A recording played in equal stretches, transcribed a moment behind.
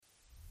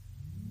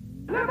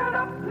Yeah,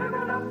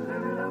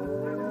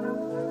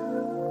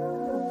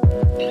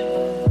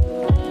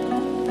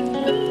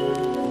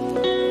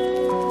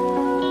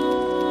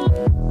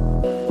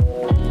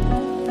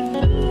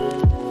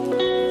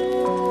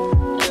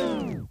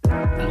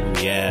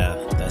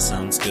 that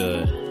sounds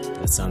good.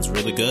 That sounds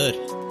really good.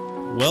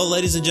 Well,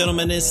 ladies and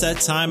gentlemen, it's that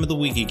time of the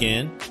week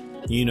again.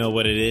 You know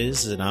what it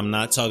is, and I'm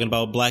not talking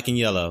about black and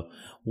yellow.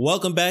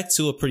 Welcome back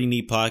to a pretty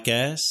neat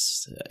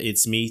podcast.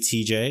 It's me,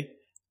 TJ,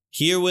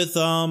 here with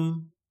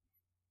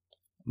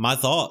my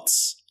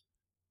thoughts.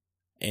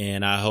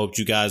 And I hope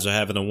you guys are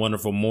having a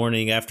wonderful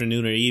morning,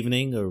 afternoon, or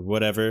evening, or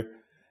whatever.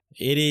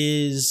 It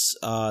is,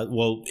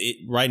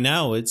 right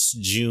now it's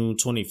June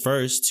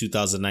 21st,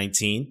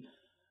 2019,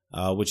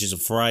 which is a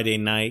Friday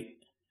night.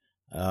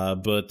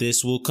 But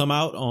this will come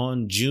out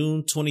on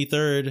June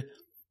 23rd,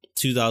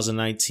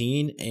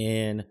 2019.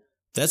 And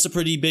that's a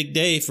pretty big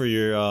day for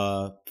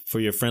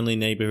your friendly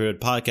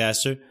neighborhood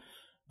podcaster.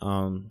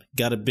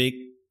 Got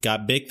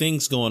big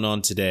things going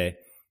on today.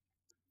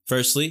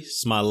 Firstly,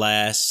 it's my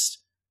last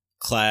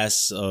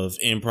class of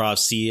Improv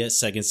C at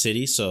Second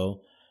City.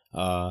 So,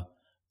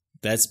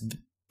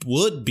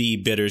 would be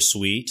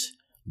bittersweet,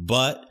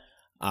 but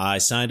I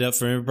signed up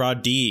for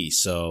Improv D.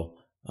 So,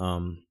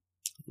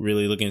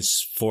 really looking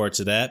forward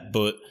to that.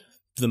 But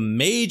the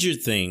major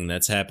thing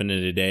that's happening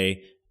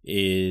today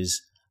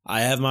is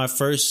I have my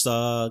first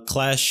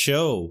class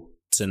show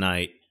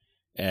tonight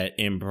at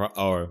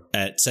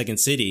at Second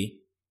City,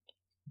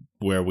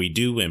 where we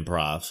do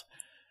improv.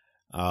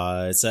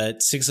 It's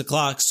at 6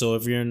 o'clock. So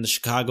if you're in the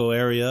Chicago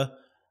area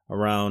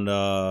around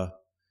and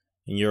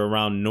you're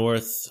around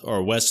North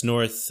or West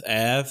North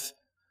Ave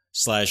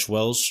 /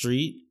 Wells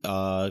Street,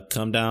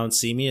 come down,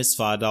 see me. It's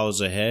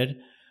 $5 a head.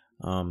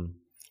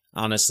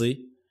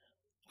 Honestly,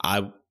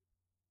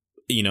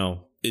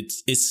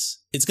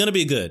 it's going to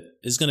be good.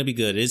 It's going to be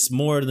good. It's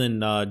more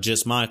than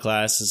just my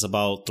class. It's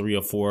about 3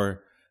 or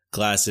 4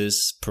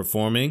 classes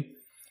performing.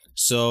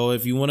 So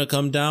if you want to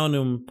come down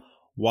and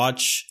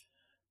watch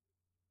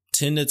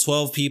 10 to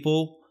 12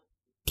 people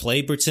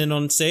play pretend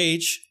on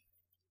stage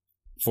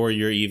for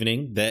your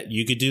evening, that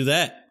you could do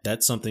that.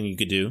 That's something you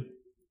could do.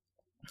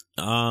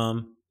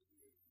 But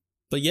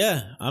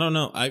yeah, I don't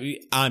know.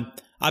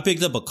 I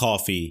picked up a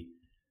coffee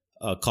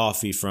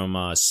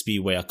from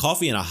Speedway, a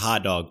coffee and a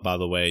hot dog, by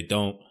the way.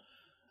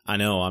 I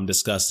know I'm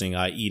disgusting.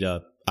 I ate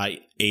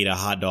a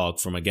hot dog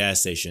from a gas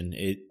station.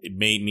 It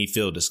made me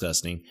feel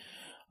disgusting.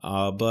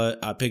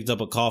 But I picked up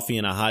a coffee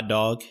and a hot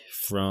dog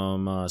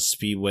from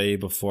Speedway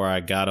before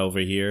I got over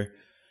here.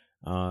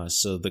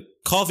 So the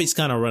coffee's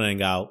kind of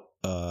running out.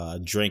 I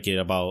drank it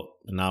about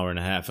an hour and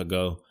a half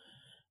ago.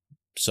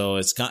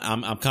 So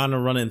I'm kind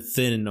of running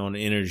thin on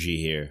energy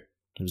here.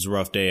 It was a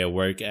rough day at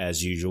work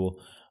as usual,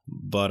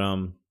 but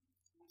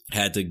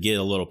had to get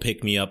a little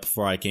pick me up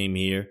before I came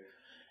here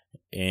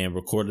and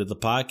recorded the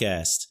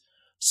podcast.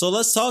 So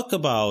let's talk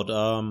about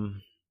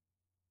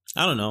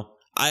I don't know.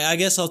 I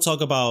guess I'll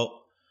talk about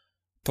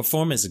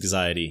performance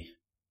anxiety.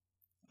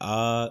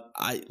 I'll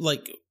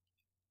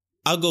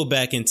go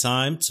back in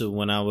time to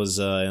when I was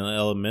in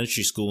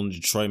elementary school in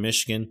Detroit,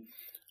 Michigan.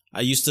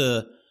 I used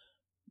to,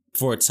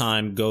 for a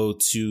time, go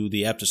to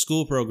the after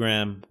school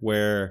program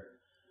where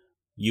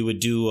you would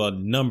do a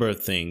number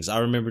of things. I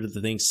remember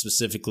the things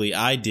specifically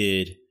I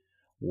did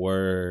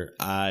where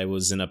I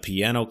was in a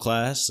piano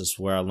class. That's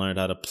where I learned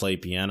how to play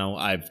piano.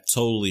 I've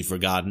totally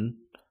forgotten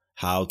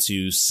how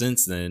to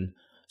since then.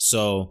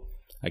 So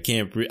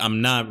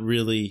I'm not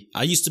really,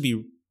 I used to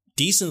be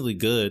decently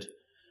good.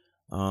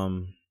 I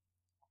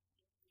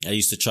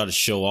used to try to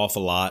show off a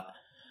lot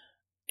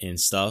and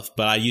stuff,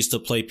 but I used to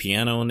play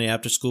piano in the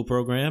after school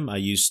program.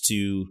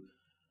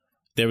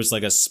 There was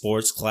like a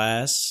sports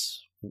class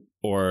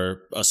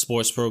or a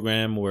sports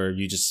program where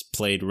you just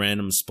played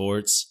random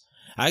sports.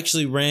 I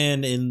actually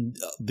ran in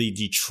the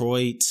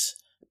Detroit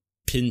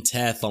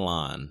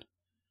pentathlon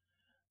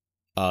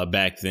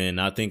back then.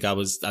 I think that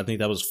was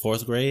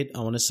 4th grade, I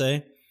want to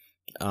say.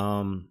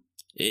 I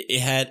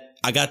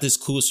got this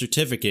cool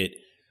certificate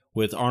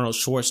with Arnold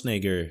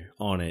Schwarzenegger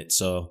on it.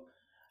 So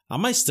I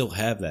might still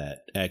have that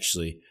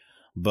actually.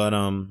 But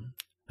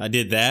I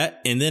did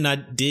that, and then I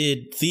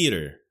did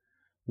theater,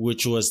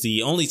 which was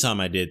the only time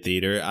I did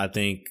theater. I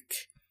think,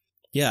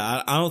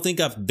 I don't think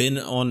I've been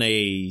on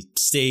a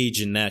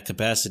stage in that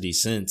capacity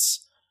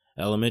since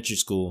elementary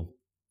school.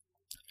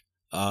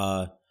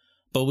 But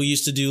we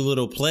used to do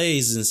little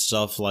plays and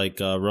stuff like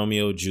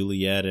Romeo,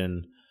 Juliet,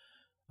 and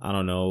I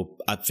don't know.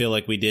 I feel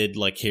like we did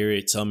like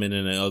Harriet Tubman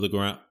and the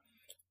Underground.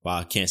 Wow,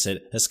 I can't say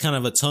it. That's kind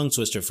of a tongue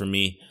twister for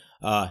me.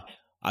 I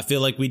feel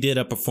like we did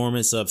a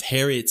performance of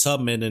Harriet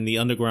Tubman and the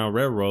Underground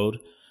Railroad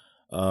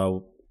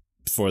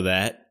for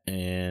that,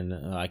 and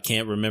I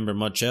can't remember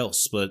much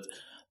else. But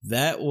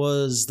that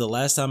was the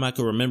last time I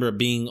could remember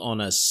being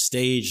on a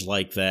stage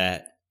like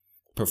that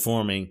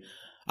performing.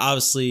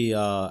 Obviously,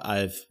 not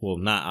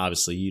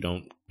obviously, you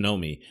don't know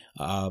me,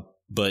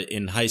 but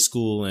in high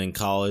school and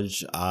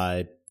college,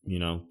 I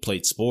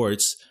played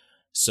sports.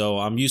 So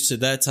I'm used to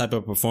that type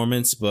of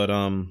performance. But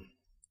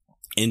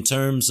in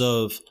terms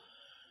of,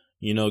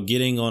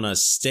 getting on a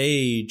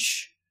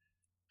stage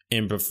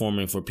and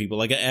performing for people,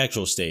 like an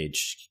actual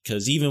stage.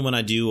 Because even when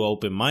I do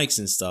open mics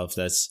and stuff,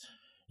 that's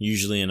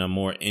usually in a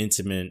more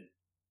intimate.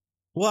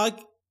 Well,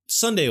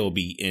 Sunday will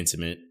be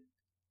intimate.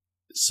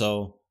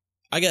 So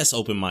I guess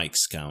open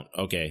mics count.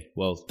 Okay,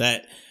 well,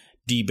 that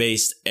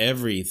debased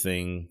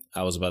everything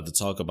I was about to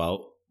talk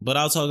about, but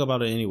I'll talk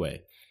about it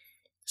anyway.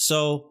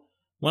 So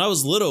when I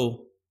was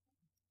little,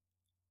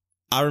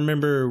 I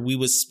remember we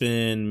would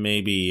spend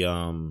maybe,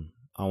 I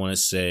want to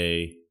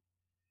say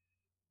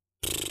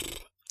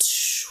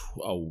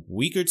a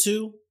week or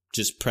two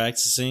just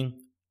practicing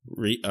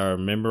or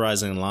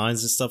memorizing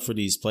lines and stuff for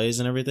these plays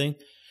and everything.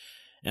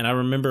 And I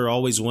remember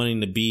always wanting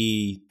to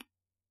be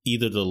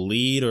either the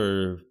lead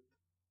or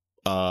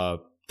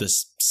the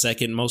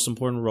second most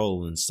important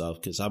role and stuff,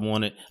 because I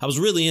was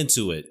really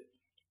into it.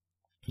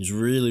 I was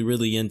really,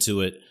 really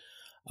into it.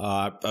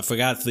 I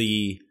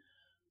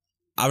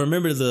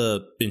remember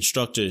the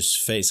instructor's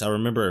face. I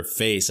remember her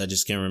face. I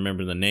just can't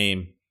remember the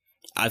name.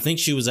 I think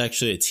she was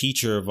actually a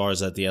teacher of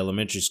ours at the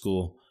elementary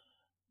school.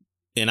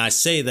 And I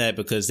say that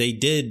because they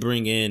did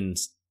bring in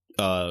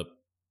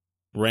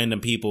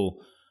random people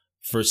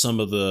for some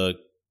of the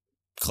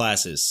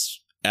classes,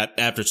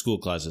 after school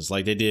classes,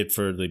 like they did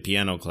for the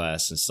piano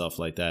class and stuff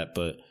like that.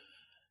 But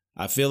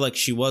I feel like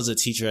she was a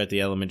teacher at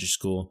the elementary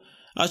school.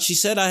 She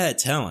said I had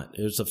talent.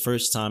 It was the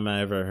first time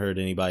I ever heard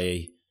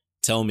anybody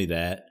tell me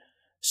that.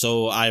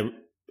 So I,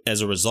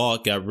 as a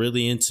result, got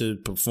really into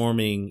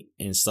performing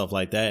and stuff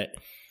like that.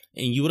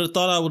 And you would have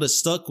thought I would have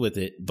stuck with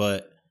it,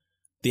 but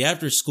the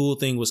after school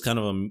thing was kind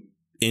of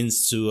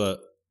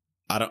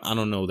I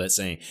don't know that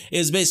saying. It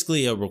was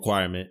basically a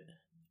requirement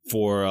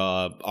for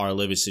our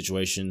living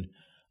situation.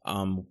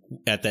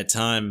 At that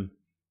time,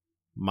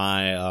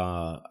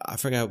 I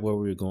forgot where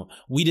we were going.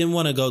 We didn't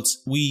want to go.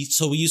 We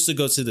used to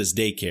go to this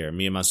daycare.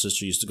 Me and my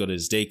sister used to go to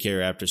this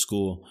daycare after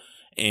school,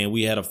 and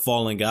we had a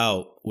falling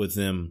out with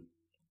them.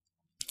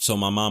 So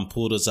my mom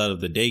pulled us out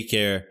of the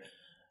daycare,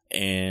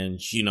 and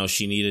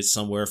she needed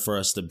somewhere for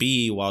us to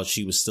be while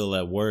she was still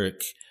at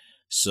work.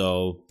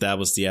 So that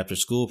was the after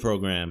school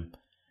program.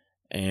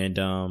 And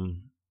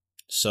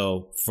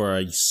so for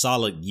a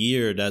solid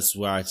year, that's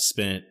where I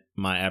spent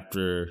my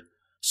after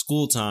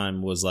school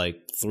time, was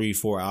like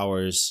 3-4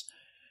 hours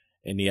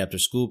in the after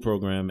school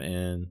program.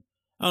 And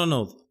I don't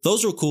know,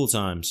 those were cool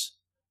times.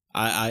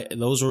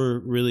 Those were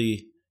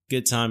really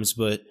good times.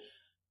 But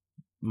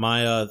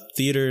my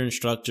theater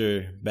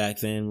instructor back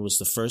then was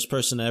the first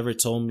person that ever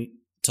told me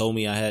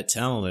I had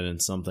talent in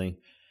something.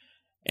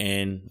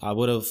 And I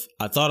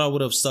thought I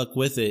would have stuck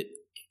with it,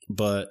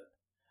 but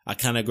I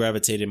kind of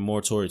gravitated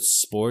more towards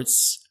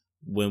sports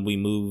when we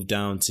moved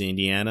down to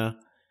Indiana.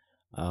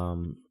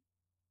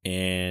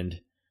 And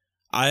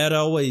I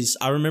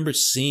remember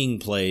seeing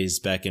plays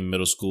back in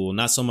middle school,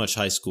 not so much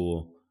high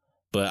school,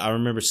 but I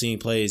remember seeing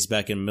plays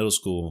back in middle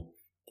school.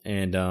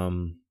 And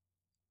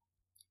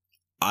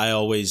I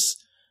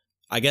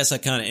guess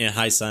in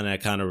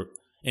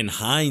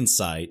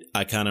hindsight,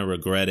 I kind of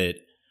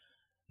regretted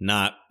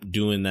not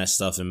doing that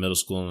stuff in middle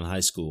school and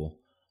high school.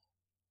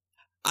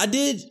 I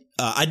did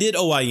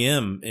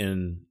OIM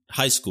in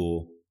high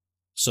school,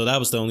 so that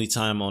was the only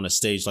time on a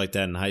stage like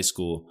that in high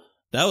school.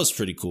 That was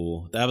pretty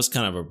cool. That was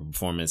kind of a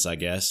performance, I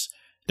guess.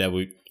 That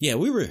we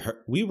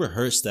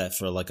rehearsed that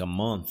for like a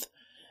month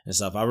and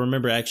stuff. I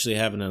remember actually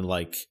having to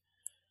like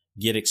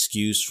get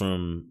excused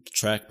from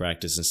track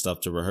practice and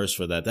stuff to rehearse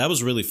for that. That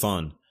was really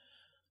fun.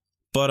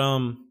 But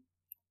I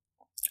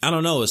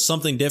don't know. It's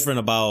something different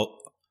about.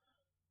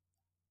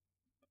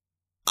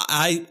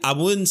 I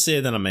wouldn't say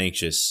that I'm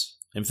anxious.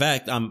 In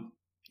fact, I'm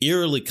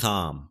eerily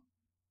calm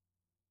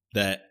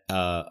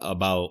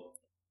about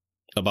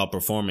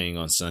performing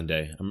on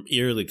Sunday. I'm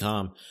eerily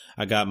calm.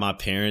 I got my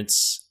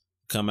parents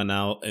coming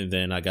out, and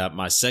then I got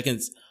my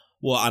second.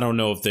 Well, I don't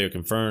know if they're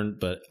confirmed,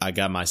 but I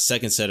got my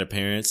second set of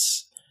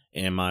parents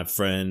and my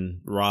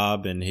friend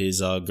Rob and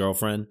his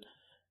girlfriend.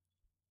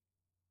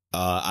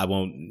 I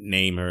won't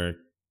name her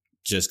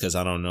just because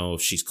I don't know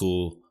if she's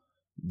cool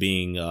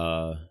being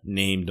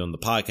named on the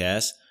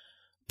podcast,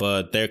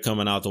 but they're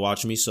coming out to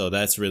watch me, so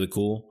that's really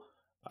cool.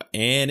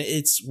 And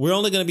we're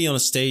only going to be on a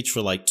stage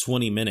for like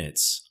 20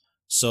 minutes,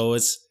 so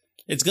it's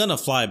gonna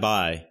fly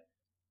by.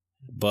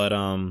 But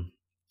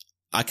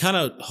I kind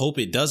of hope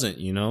it doesn't.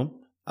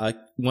 I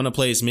want to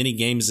play as many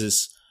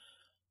games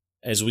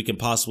as we can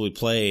possibly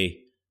play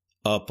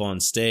up on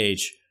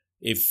stage.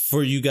 If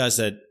for you guys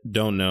that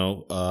don't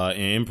know,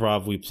 in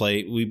improv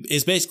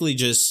it's basically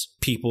just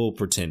people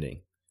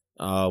pretending.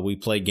 We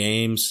play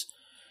games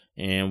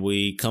and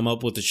we come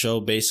up with the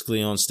show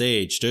basically on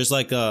stage. There's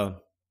I don't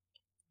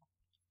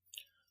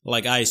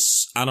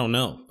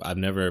know. I've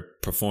never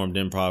performed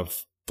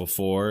improv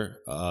before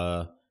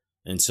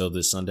until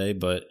this Sunday,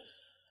 but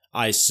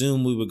I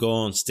assume we would go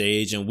on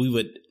stage and we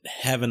would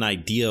have an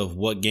idea of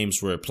what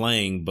games we're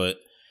playing, but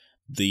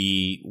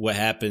what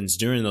happens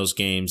during those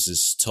games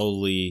is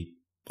totally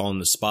on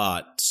the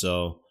spot.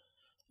 So,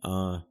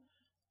 I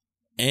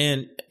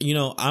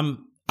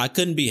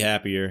couldn't be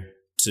happier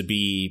to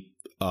be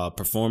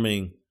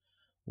performing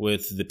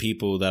with the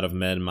people that I've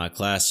met in my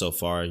class so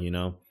far.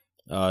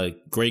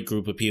 Great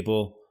group of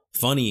people,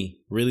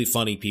 really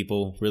funny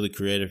people, really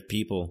creative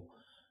people.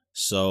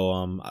 So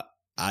I'm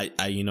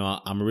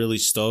really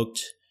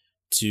stoked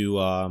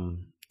to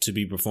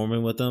be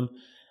performing with them.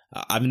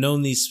 I've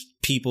known these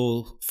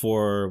people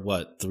for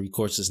 3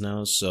 courses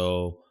now,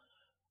 so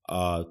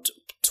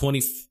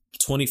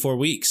 24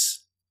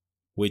 weeks,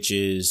 which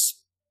is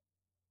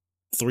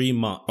 6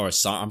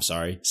 months.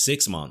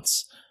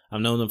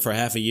 I've known them for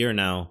half a year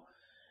now,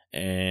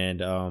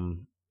 and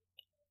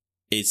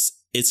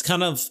it's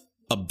kind of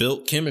a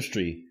built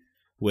chemistry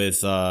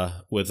with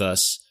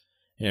us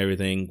and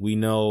everything. We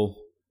know,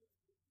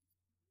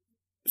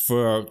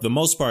 for the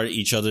most part,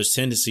 each other's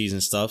tendencies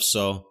and stuff.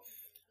 So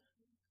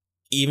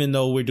even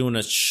though we're doing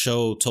a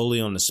show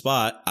totally on the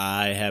spot,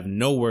 I have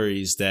no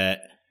worries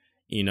that,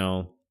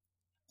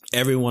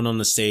 everyone on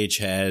the stage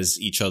has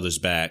each other's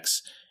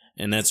backs.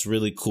 And that's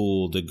really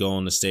cool to go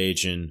on the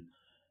stage and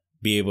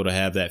be able to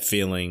have that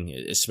feeling,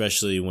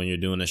 especially when you're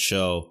doing a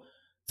show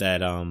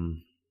that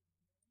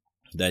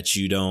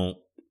you don't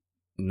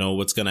know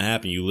what's going to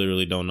happen. You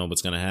literally don't know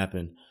what's going to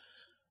happen.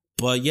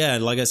 But yeah,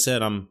 like I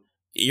said, I'm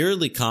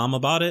eerily calm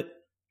about it.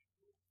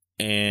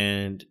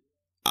 And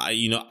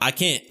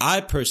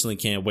I personally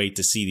can't wait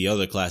to see the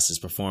other classes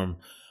perform.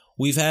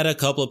 We've had a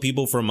couple of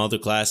people from other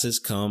classes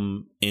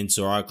come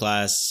into our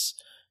class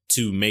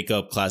to make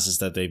up classes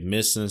that they've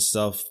missed and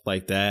stuff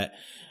like that.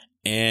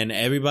 And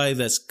everybody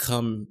that's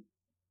come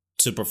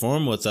to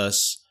perform with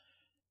us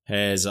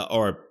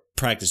or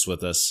practice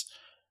with us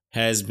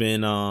has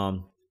been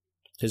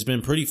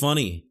pretty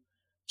funny.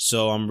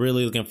 So I'm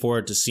really looking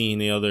forward to seeing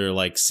the other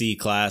C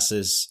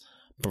classes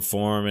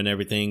perform and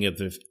everything.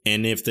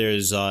 If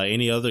there's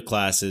any other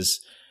classes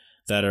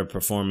that are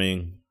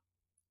performing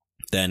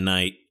that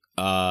night,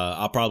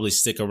 I'll probably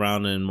stick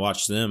around and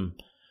watch them.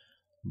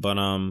 But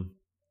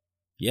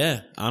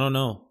yeah, I don't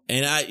know.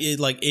 And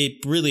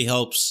it really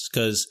helps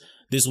because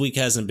this week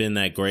hasn't been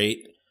that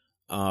great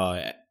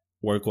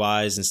work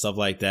wise and stuff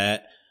like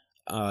that.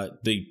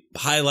 The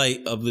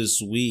highlight of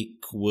this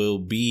week will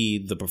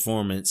be the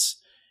performance.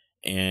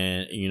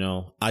 And,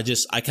 I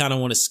kind of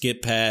want to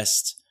skip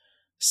past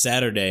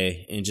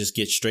Saturday and just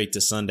get straight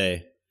to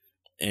Sunday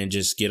and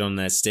just get on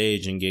that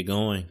stage and get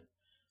going.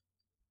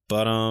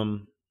 But,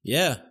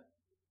 yeah,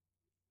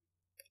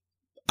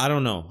 I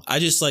don't know. I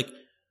just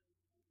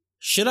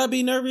should I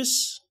be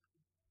nervous?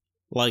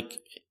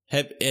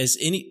 Does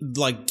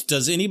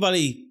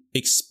anybody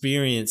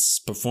experience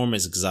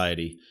performance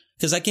anxiety?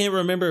 Because I can't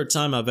remember a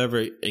time I've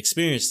ever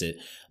experienced it.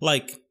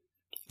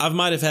 I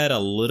might have had a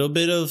little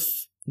bit of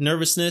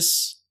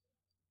nervousness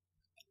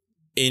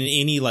in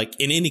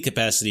any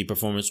capacity,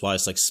 performance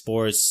wise, like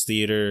sports,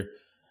 theater,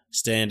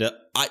 stand up.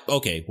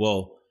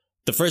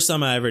 The first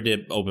time I ever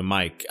did open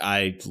mic,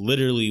 I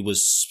literally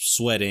was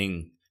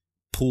sweating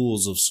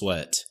pools of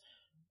sweat.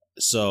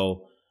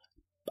 So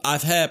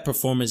I've had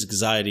performance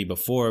anxiety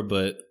before,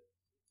 but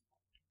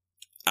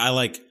I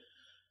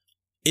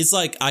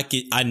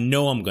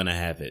know I'm gonna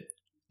have it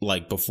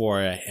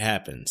before it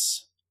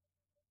happens.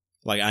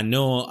 I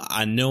know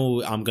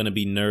I'm going to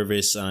be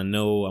nervous. And I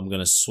know I'm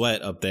going to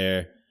sweat up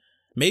there.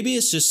 Maybe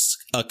it's just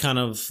a kind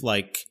of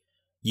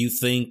you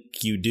think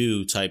you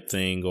do type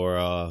thing,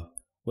 or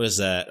what is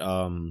that?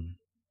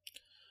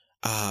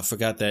 I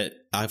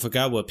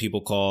forgot what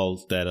people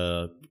call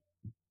that.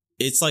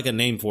 It's a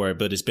name for it,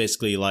 but it's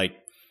basically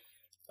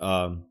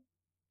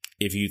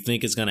if you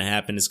think it's going to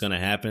happen, it's going to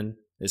happen.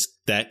 It's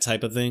that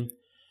type of thing.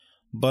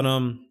 But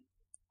I'm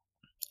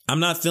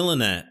not feeling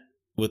that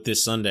with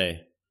this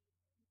Sunday.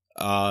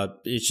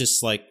 It's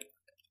just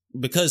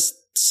because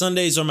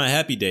Sundays are my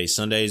happy days.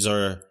 Sundays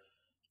are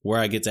where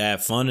I get to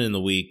have fun in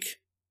the week.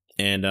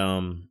 And,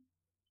 I'm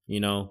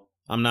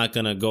not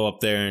going to go up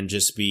there and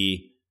just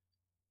be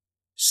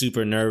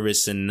super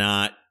nervous and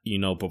not,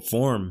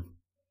 perform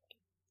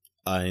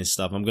and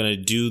stuff. I'm going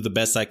to do the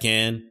best I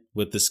can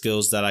with the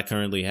skills that I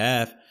currently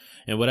have.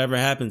 And whatever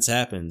happens,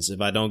 happens.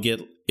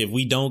 If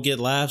we don't get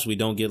laughs, we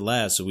don't get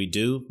laughs. If we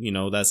do,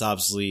 that's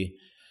obviously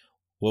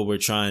what we're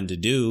trying to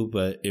do.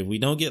 But if we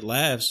don't get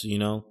laughs,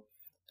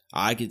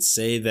 I could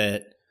say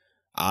that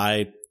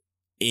I,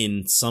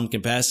 in some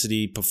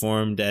capacity,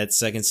 performed at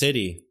Second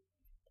City.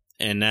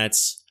 And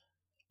that's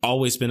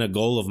always been a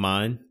goal of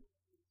mine.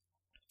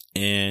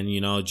 And,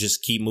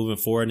 just keep moving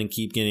forward and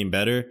keep getting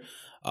better.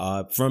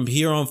 From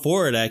here on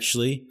forward,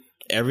 actually,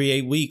 every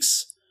 8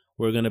 weeks,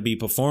 we're going to be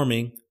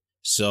performing.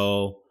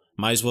 So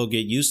might as well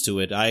get used to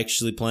it. I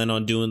actually plan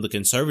on doing the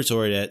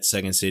conservatory at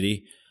Second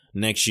City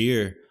next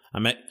year.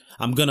 I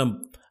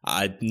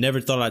never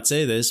thought I'd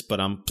say this,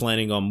 but I'm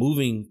planning on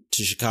moving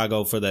to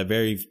Chicago for that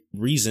very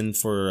reason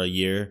for a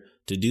year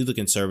to do the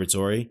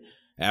conservatory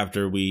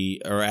after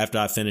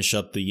I finish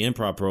up the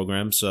improv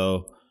program.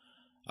 So,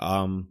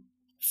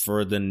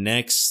 for the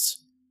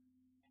next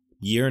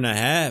year and a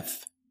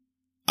half,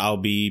 I'll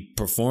be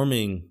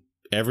performing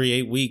every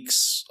 8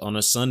 weeks on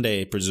a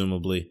Sunday,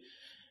 presumably.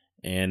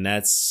 And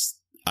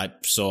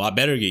so I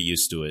better get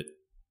used to it.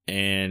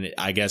 And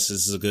I guess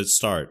this is a good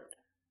start.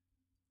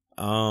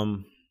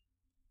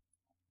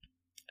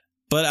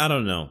 But I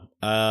don't know.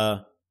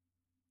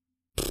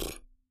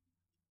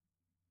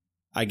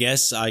 I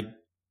guess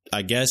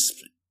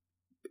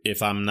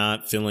if I'm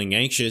not feeling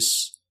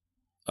anxious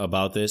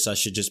about this, I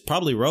should just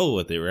probably roll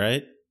with it,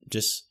 right?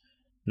 Just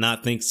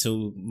not think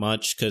too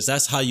much, because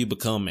that's how you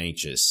become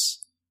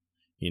anxious.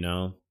 You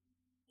know,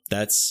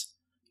 that's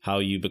how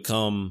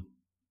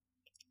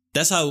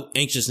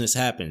anxiousness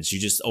happens. You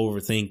just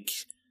overthink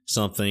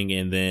something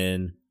and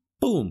then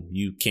boom,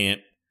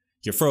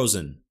 you're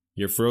frozen.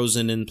 You're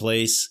frozen in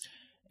place,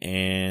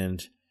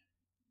 and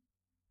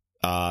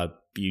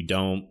you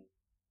don't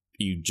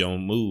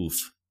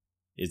move.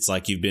 It's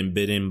like you've been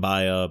bitten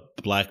by a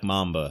black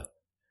mamba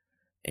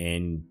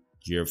and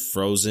you're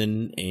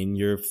frozen in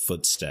your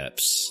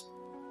footsteps.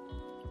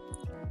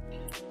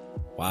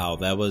 Wow,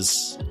 that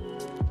was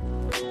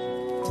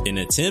an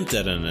attempt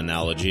at an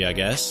analogy, I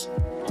guess.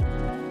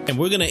 And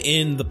we're going to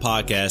end the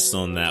podcast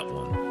on that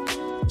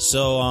one.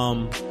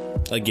 So,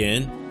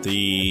 again,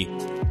 the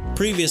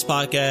previous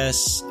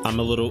podcast, I'm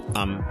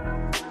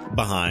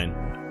behind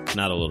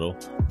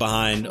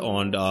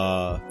on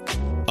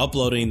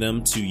uploading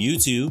them to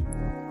YouTube.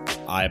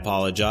 I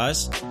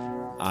apologize.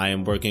 I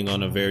am working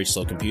on a very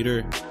slow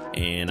computer,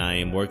 and I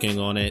am working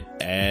on it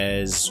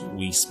as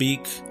we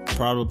speak.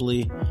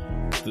 Probably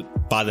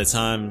by the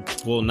time,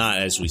 well, not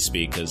as we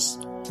speak, because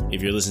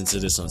if you're listening to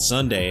this on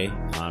Sunday,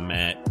 I'm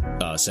at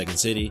Second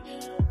City.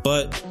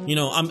 But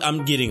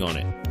I'm getting on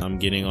it.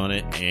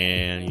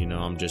 And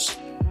I'm just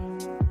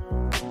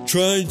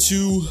trying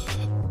to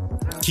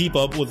keep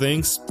up with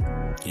things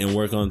and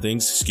work on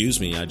things.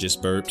 Excuse me, I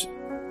just burped.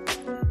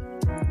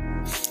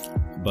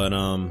 But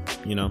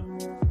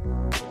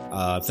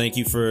thank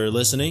you for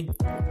listening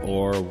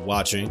or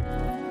watching.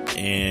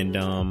 And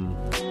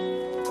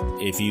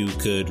if you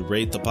could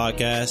rate the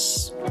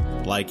podcast,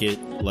 like it,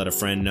 let a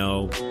friend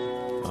know,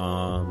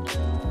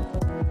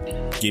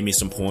 give me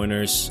some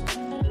pointers,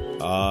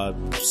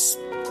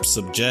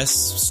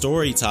 suggest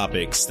story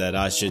topics that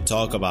I should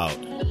talk about.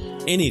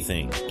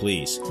 Anything,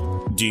 please.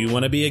 Do you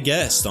want to be a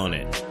guest on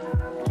it?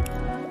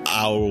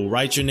 I'll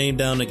write your name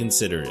down to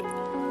consider it.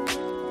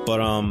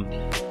 But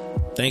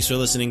thanks for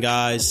listening,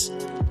 guys.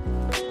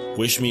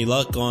 Wish me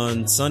luck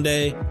on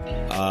Sunday.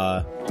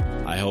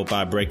 I hope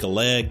I break a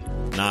leg,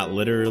 not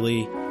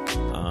literally.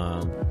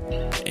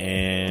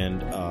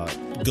 And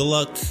good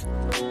luck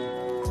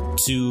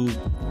to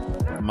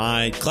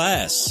my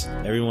class,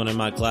 everyone in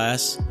my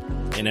class,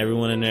 and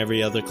everyone in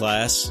every other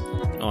class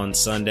on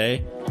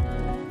Sunday.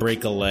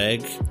 Break a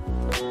leg,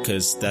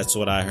 because that's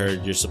what I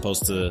heard you're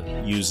supposed to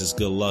use as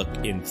good luck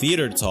in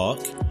theater talk.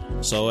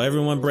 So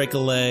everyone break a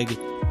leg,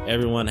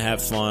 everyone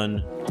have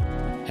fun,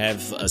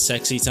 have a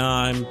sexy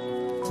time,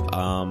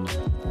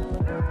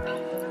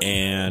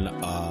 and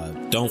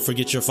don't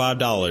forget your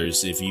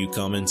 $5 if you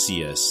come and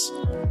see us.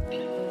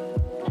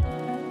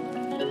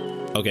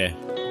 Okay,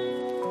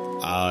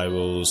 I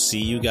will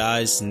see you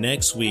guys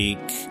next week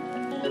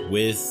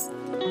with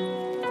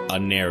a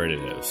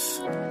narrative.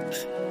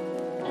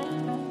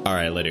 All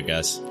right, later,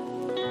 guys.